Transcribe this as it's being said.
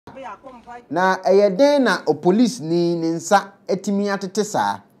na eyeden na o police ni nsa etimi atete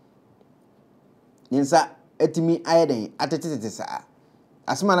saa nsa etimi ayeden atete saa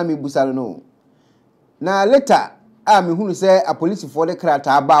asema na mebusalo no na later a me hunu se a police for the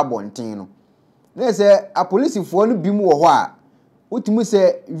krata ba abonten no na se a police for no bimu wo ho a utumi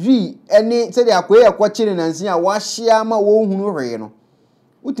se wi ene se de Acquah ekwochire nansi a wa hia ma wo hunu hwe no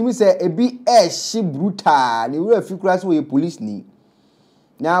utumi se ebi ehye brutal ne wura fikura se wo police ni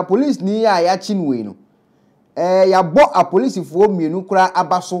na police ni ya chinwe no ya bo a police for mienu kura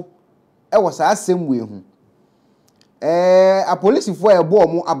abaso e wo sa asemwe hu a police for e bo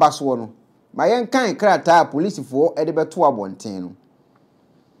omo abaso no ma yen kan krata police for e de beto abonten no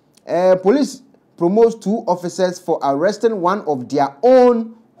police promotes 2 officers for arresting one of their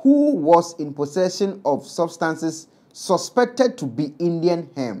own who was in possession of substances suspected to be Indian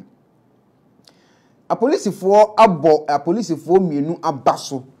hemp. A police for mienu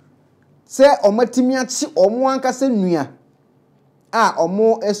abaso se omatimi achi omo ankase nua a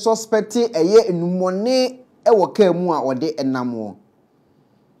omo suspect eye enumone ewo ka mu a ode enamo.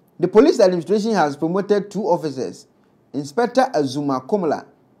 The police administration has promoted 2 officers, Inspector Azuma Komla,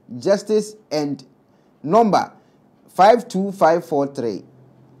 Justice and number 52543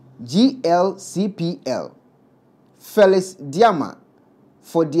 GLCPL, Felix Diama,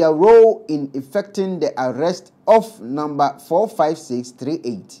 for their role in effecting the arrest of number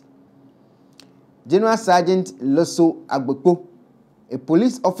 45638. General Sergeant Loso Agbekpo, a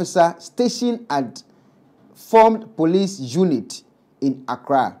police officer stationed at formed police unit in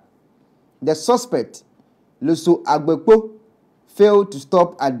Acquah. The suspect, Loso Agbekpo, failed to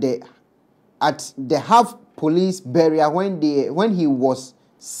stop at the half police barrier when he was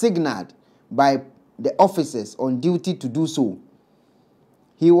signaled by the officers on duty to do so.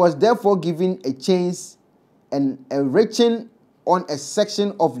 He was therefore given a chance and reaching on a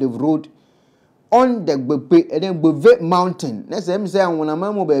section of the road on the Gbebe mountain. Let's say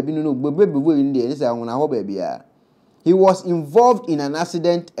he was involved in an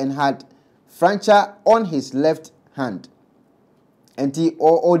accident and had fracture on his left hand. Enti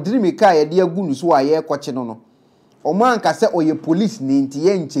o dream ka ye de agu nuso a ye kwache no no o man ka se oye police ni nti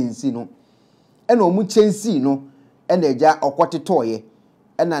ye nchensi no e na omu chensi no e na eja okwoteto ye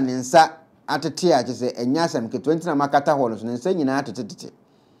e na ne nsa atete a se enya asam ke 20 na makata ho no so ne nsa nyina atete.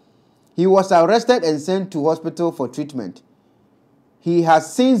 He was arrested and sent to hospital for treatment. He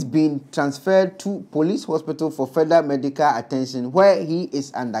has since been transferred to police hospital for further medical attention where he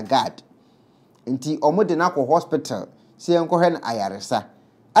is under guard. Enti omo de na ko hospital si enko he na ayaresa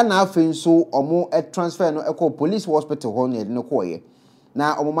ana afen so omo transfer no eko police hospital ho ne no koye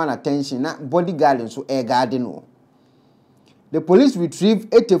na omo man attention na bodyguard so guard no. The police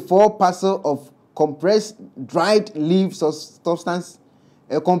retrieved 84 parcel of compressed dried leaf substance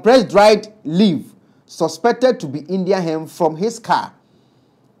compressed dried leaf suspected to be Indian hemp from his car.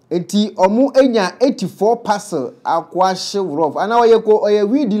 Enti omo enya 84 parcel Acquah rough ana oye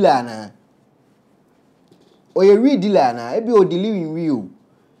we dealer na oye we dealer na ebi o delivering we o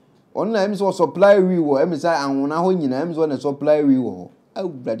on na em so supply we wo em say anwona ho nyina em so na supply we wo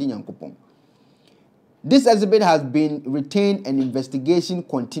awurade nyankopon. This exhibit has been retained and investigation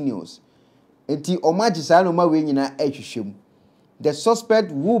continues. Enti omaji sa no ma we nyina ehwehwem. The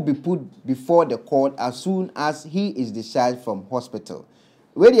suspect will be put before the court as soon as he is discharged from hospital.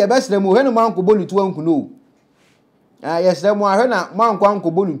 We the best dem we no man ko bonu tuo nkuno. Yes dem ahwe na man ko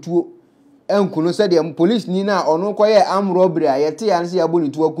anko bonu tuo enkuno said the police ni na ono koye am robbery a yete ya nse ya bonu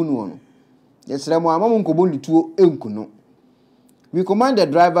tuo kunu no. Yes dem amam ko bonu tuo enkuno. We command the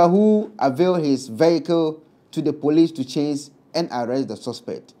driver who availed his vehicle to the police to chase and arrest the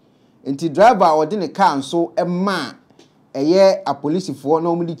suspect. Until driver odi ne car so ema eye a police for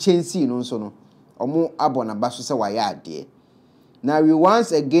no mudi chase no so no omo abona baso se waye ade. Now we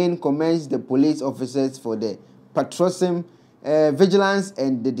once again commend the police officers for the patriotism, vigilance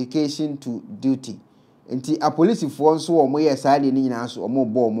and dedication to duty. Until a police for so omo ye side ni nyina so omo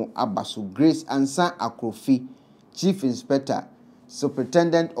bo omo abaso Grace Ansa Akrofi, Chief Inspector,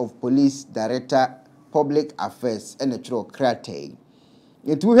 Superintendent of Police, Director, Public Affairs, and a true crate.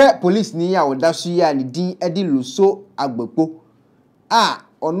 It will help police near Odasuya and D. Eddie Luso Agbekpo.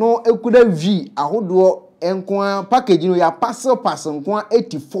 Ono ekuda V, a hodo enkwa package no ya parcel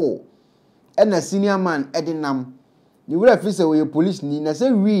 84. And a senior man Edinam. You will have to say police ni na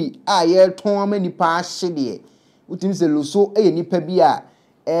say we ye ton many pass shede. Utim se Luso nipa bia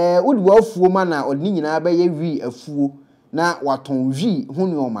would wolf woman or nina be ye a fool. Na waton vi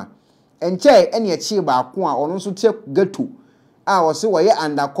hunioma enche ene echi ba ko a ono so te gato a wo se wo ye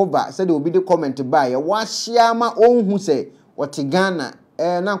undercover said obi de comment ba ye wa hia ma onhu se wote Ghana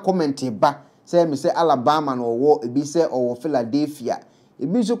na comment ba say me say Alabama no wo ebi say owo Philadelphia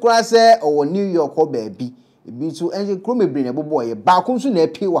ebi so kura say owo New York o baabi ebi so enje krom ebire na bobo ye ba ko so na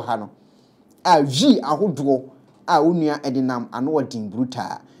apie wo ha no a ji ahodo a onua edinam ano odin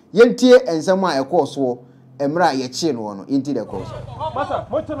brutal yentie ensem a ekoso emra ye chi no no yenti de course masa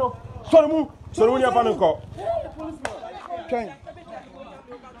moto no soro mu ni afa nko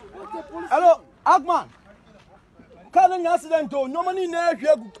hello Agman kan an accident o no money na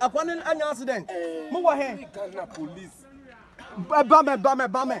hwe Acquah an accident mo wa he Ghana police ba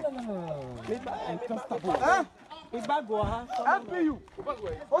me eh is bag go ha FPU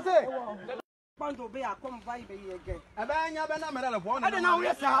o say pando be a come vibe again abanya be na me da phone I don't know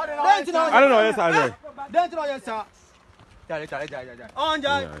yes sir I don't know yes sir don't know yes sir Jare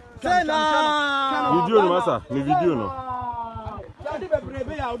onja say na video no masa ni video no jadi be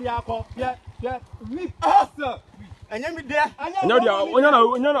brebe ya odi akọ ye we sir enye mi de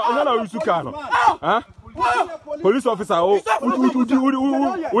onya na usuka no huh police officer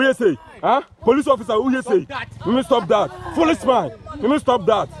who you say huh police officer who you say me stop that foolish man me stop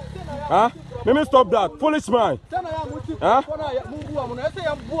that huh me stop that foolish man huh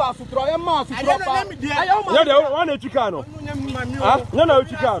nya de one etuka no huh nya na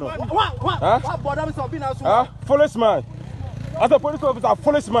etuka no huh foolish man as a police officer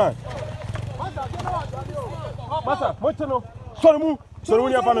foolish man masa moto no soro mu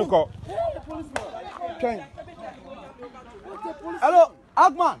ni afa nko hello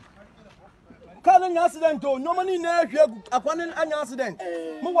Agman kan an accident o no money na hwe Acquah an accident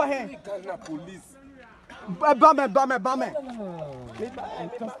mo wa he Ghana police ba me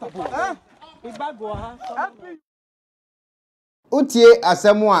eh is bag go ha utie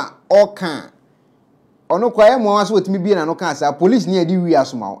asemu a oka ono kwaye mo aso otimi bi na no ka asa police ne adi wi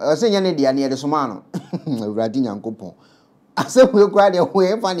asoma o se nya ne dia ne de soma no awurade nyankopon asemu ekwa de ho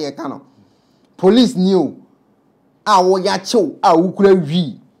e fa ne e ka no police ni o a wo ya chew a wukura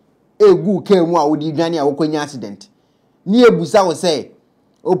wi egu ka mu a wodi dwane a wokonya accident ni ebusa wo se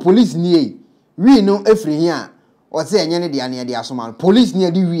o police ni e wi no efri hi a o se nya ne dia ne de asoma no police ni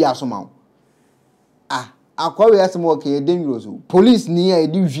adi wi asoma Acquah we asoma o ke dangerous police ni e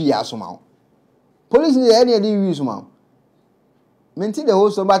di wi asoma police ni e di wi asoma menti de ho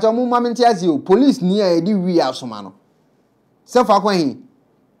so ba ta mu ma menti azi o police ni e di wi asoma no se fa kwa hi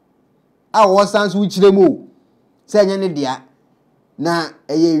a wo sans wu kiremo se nya ne dia na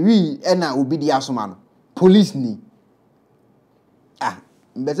eye wi e na obi di asoma no police ni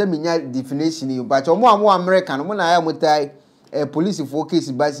mbese minya definition ni ba cho mo American no mo na ya mutai police for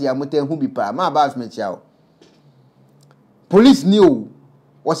case basi ya mutai hu bi pa ma ba asme chia o police ni o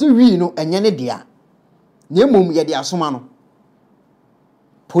wo se wi no enye ne dia na emom ye di asoma no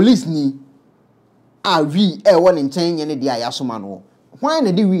police ni a wi e wo ne nchen nye ne dia ya asoma no hwan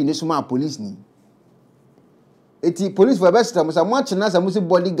na di wi ni soma police ni eti police for best time sa mo achina sa mo si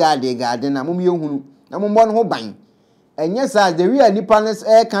bodyguard na mo yehunu na mo mbɔ no ho ban enye sa the real nipanes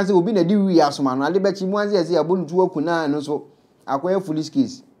can say obi na di wi asoma no ade bechi mo anze ya bontu akuna no so Acquah police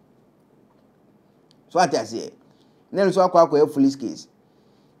case so atase na so Acquah police case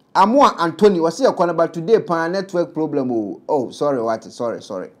Amoa Anthony was say Ekuonaba today pa network problem oh sorry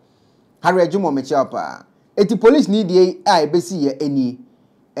Harry Ajumo mecha pa eti police need dey ebesi ye ani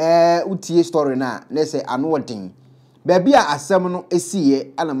utie story na say ano odin baby a asem no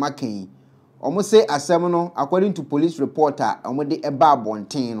esiye ana makan omo say asem no according to police reporter omo de eba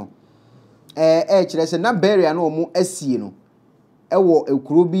abonten no kire say na barrier no omo asie no ewo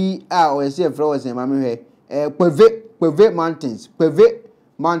ekuro bi a o yesi efra was Maame Kweve mountains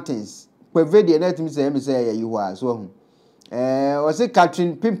Kweve de na timi say ya yiwa so hu o say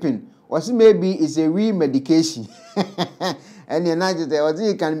Catherine Pimpin or see maybe it's a real medication and the night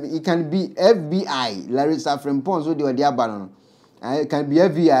it can be FBI Larissa Frempon so the abandon it can be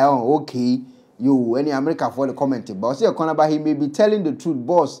FBI okay you any America for the comment but see Ekuonaba he may be telling the truth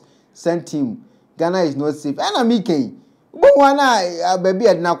boss sent him Ghana is not safe and I'm making but one baby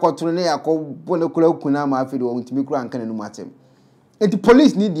had na kwatro na yakobone kura kuna ma afidi Wontumi kura anka nanu matem the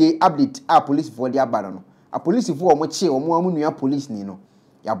police need the update police for the abandon a police for omo che omo nua police ni no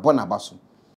ya bona baso